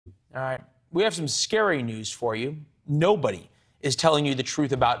All right. We have some scary news for you. Nobody is telling you the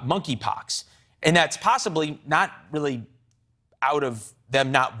truth about monkeypox. And that's possibly not really out of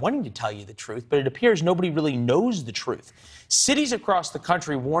them not wanting to tell you the truth, but it appears nobody really knows the truth. Cities across the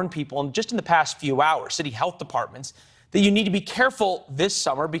country warn people, and just in the past few hours, city health departments, that you need to be careful this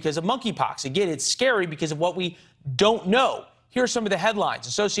summer because of monkeypox. Again, it's scary because of what we don't know. Here are some of the headlines.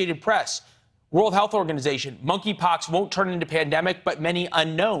 Associated Press, World Health Organization, monkeypox won't turn into pandemic, but many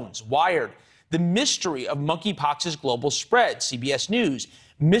unknowns. Wired, the mystery of monkeypox's global spread. CBS News,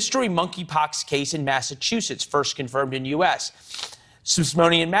 mystery monkeypox case in Massachusetts, first confirmed in U.S.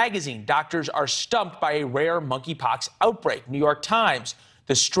 Smithsonian Magazine, doctors are stumped by a rare monkeypox outbreak. New York Times,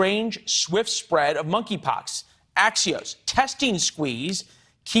 the strange, swift spread of monkeypox. Axios, testing squeeze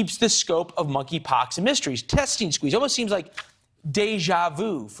keeps the scope of monkeypox and mysteries. Testing squeeze almost seems like deja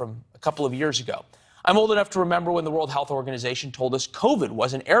vu from a couple of years ago. I'm old enough to remember when the World Health Organization told us COVID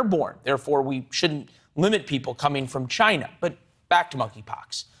wasn't airborne. Therefore, we shouldn't limit people coming from China. But back to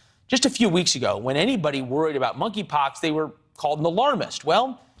monkeypox. Just a few weeks ago, when anybody worried about monkeypox, they were called an alarmist.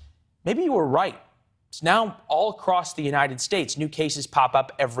 Well, maybe you were right. It's now all across the United States. New cases pop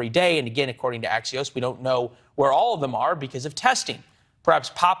up every day. And again, according to Axios, we don't know where all of them are because of testing.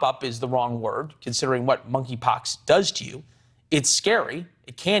 Perhaps pop-up is the wrong word, considering what monkeypox does to you. It's scary.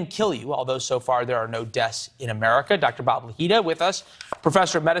 It can kill you, although so far there are no deaths in America. Dr. Bob Lahita with us,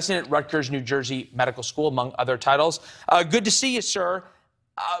 professor of medicine at Rutgers, New Jersey Medical School, among other titles. Good to see you, sir.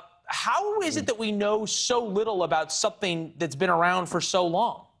 How is it that we know so little about something that's been around for so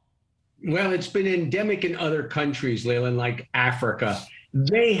long? Well, it's been endemic in other countries, Leland, like Africa.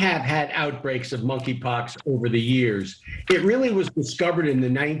 They have had outbreaks of monkeypox over the years. It really was discovered in the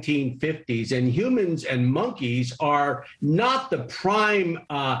 1950s, and humans and monkeys are not the prime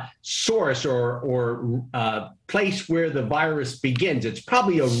source or place where the virus begins. It's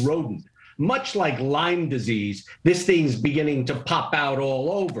probably a rodent. Much like Lyme disease, this thing's beginning to pop out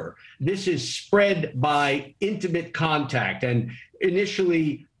all over. This is spread by intimate contact and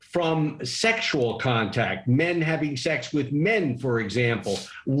initially from sexual contact. Men having sex with men, for example,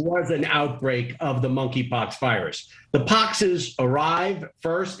 was an outbreak of the monkeypox virus. The poxes arrive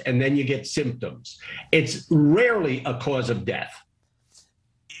first, and then you get symptoms. It's rarely a cause of death.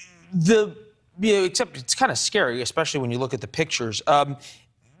 Except it's kind of scary, especially when you look at the pictures.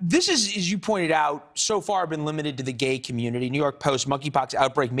 This is, as you pointed out, so far been limited to the gay community. New York Post, monkeypox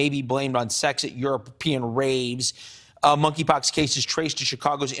outbreak may be blamed on sex at European raves. Monkeypox cases traced to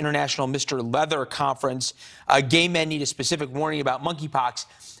Chicago's International Mr. Leather Conference. Gay men need a specific warning about monkeypox.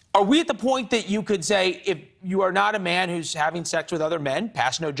 Are we at the point that you could say, if you are not a man who's having sex with other men,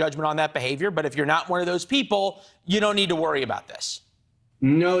 pass no judgment on that behavior, but if you're not one of those people, you don't need to worry about this?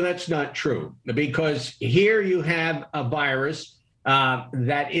 No, that's not true, because here you have a virus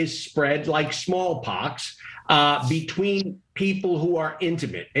that is spread like smallpox between people who are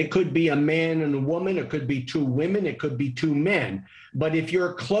intimate. It could be a man and a woman. It could be two women. It could be two men. But if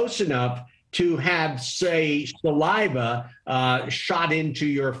you're close enough to have, say, saliva shot into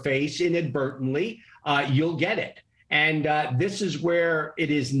your face inadvertently, you'll get it. And this is where it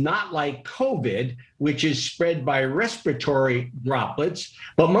is not like COVID, which is spread by respiratory droplets,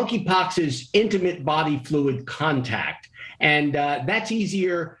 but monkeypox is intimate body fluid contact. And that's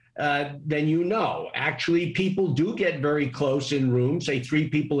easier than you know. Actually, people do get very close in rooms, say 3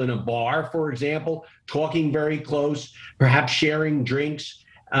 people in a bar, for example, talking very close, perhaps sharing drinks.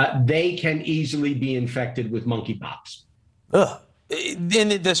 They can easily be infected with monkeypox. Ugh.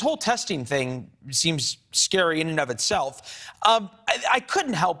 And this whole testing thing seems scary in and of itself. I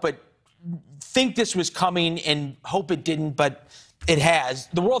couldn't help but think this was coming and hope it didn't, but it has.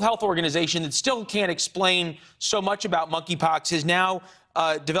 The World Health Organization, that still can't explain so much about monkeypox, has now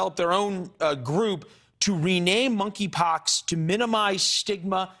developed their own group to rename monkeypox to minimize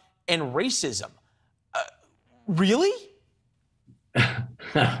stigma and racism. Really?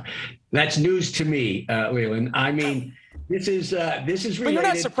 That's news to me, Leland. I mean, this is related. But you're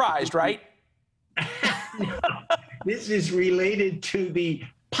not surprised, right? No, this is related to the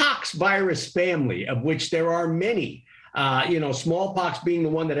pox virus family, of which there are many. Smallpox being the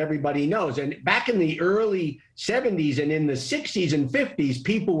one that everybody knows. And back in the early 70s and in the 60s and 50s,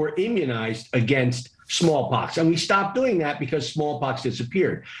 people were immunized against smallpox. And we stopped doing that because smallpox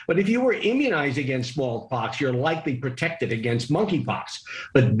disappeared. But if you were immunized against smallpox, you're likely protected against monkeypox.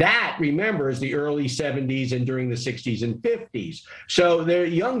 But that, remember, is the early 70s and during the 60s and 50s. So the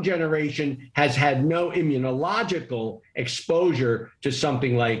young generation has had no immunological exposure to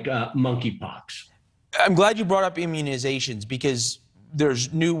something like monkeypox. I'm glad you brought up immunizations, because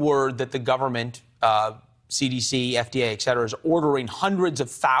there's new word that the government CDC, FDA, et cetera, is ordering hundreds of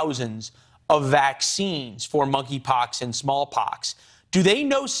thousands of vaccines for monkeypox and smallpox. Do they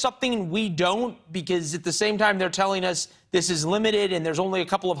know something we don't? Because at the same time, they're telling us this is limited and there's only a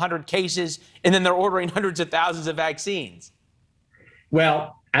couple of hundred cases, and then they're ordering hundreds of thousands of vaccines.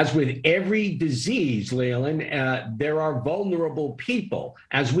 Well, as with every disease, Leland, there are vulnerable people.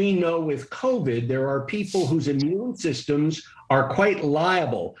 As we know with COVID, there are people whose immune systems are quite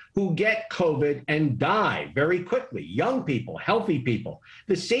liable, who get COVID and die very quickly. Young people, healthy people.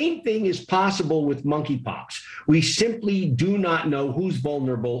 The same thing is possible with monkeypox. We simply do not know who's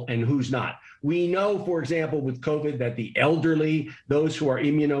vulnerable and who's not. We know, for example, with COVID, that the elderly, those who are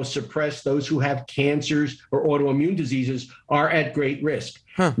immunosuppressed, those who have cancers or autoimmune diseases are at great risk.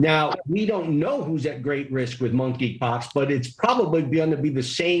 Now, we don't know who's at great risk with monkeypox, but it's probably going to be the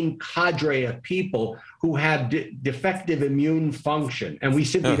same cadre of people who have defective immune function, and we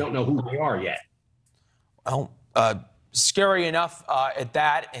simply don't know who they are yet. Well, scary enough at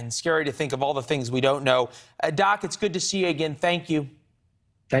that, and scary to think of all the things we don't know. Doc, it's good to see you again. Thank you.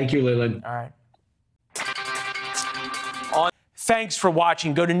 Thank you, Leland. All right. Thanks for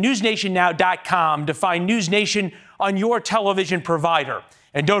watching. Go to newsnationnow.com to find NewsNation on your television provider.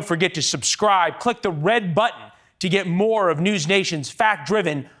 And don't forget to subscribe. Click the red button to get more of NewsNation's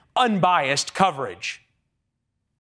fact-driven, unbiased coverage.